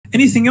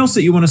Anything else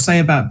that you want to say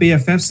about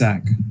BFF,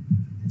 Zach?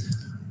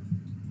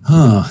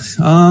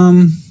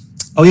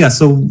 Oh yeah,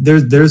 so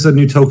there's a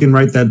new token,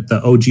 right, that the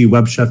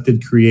ogwebchef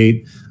did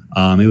create.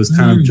 It was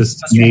kind of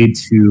just made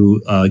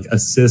to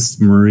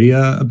assist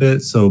Maria a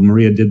bit. So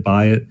Maria did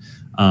buy it,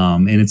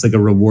 and it's like a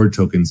reward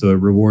token. So it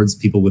rewards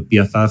people with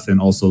BFF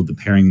and also the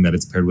pairing that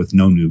it's paired with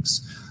no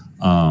nukes.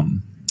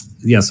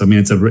 Yeah, so I mean,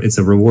 it's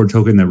a reward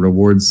token that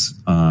rewards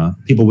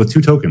people with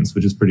 2 tokens,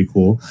 which is pretty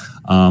cool.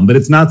 But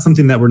it's not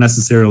something that we're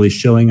necessarily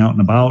shilling out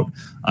and about.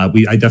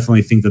 I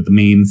definitely think that the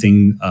main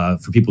thing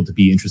for people to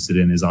be interested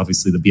in is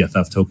obviously the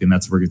BFF token.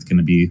 That's where it's going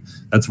to be.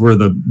 That's where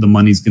the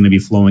money's going to be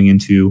flowing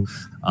into.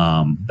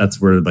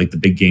 That's where like the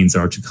big gains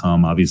are to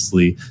come.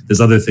 Obviously, this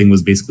other thing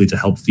was basically to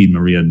help feed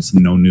Maria and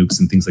some no nukes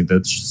and things like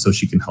that, so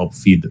she can help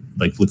feed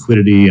like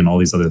liquidity and all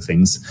these other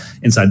things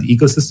inside the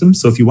ecosystem.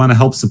 So if you want to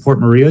help support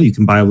Maria, you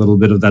can buy a little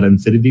bit of that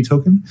Infinity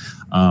token.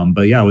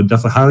 But yeah, I would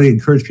definitely highly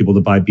encourage people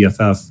to buy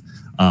BFF.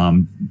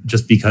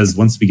 Just because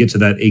once we get to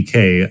that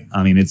 8K,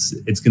 I mean, it's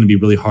going to be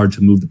really hard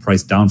to move the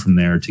price down from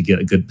there to get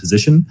a good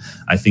position.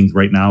 I think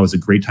right now is a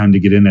great time to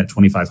get in at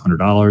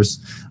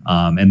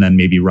 $2,500, and then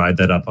maybe ride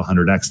that up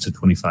 100x to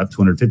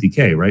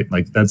 250K, right?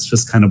 Like that's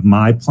just kind of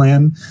my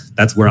plan.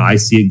 That's where I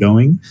see it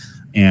going.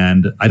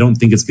 And I don't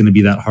think it's going to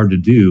be that hard to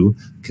do,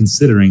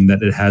 considering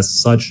that it has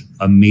such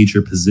a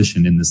major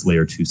position in this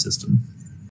layer 2 system.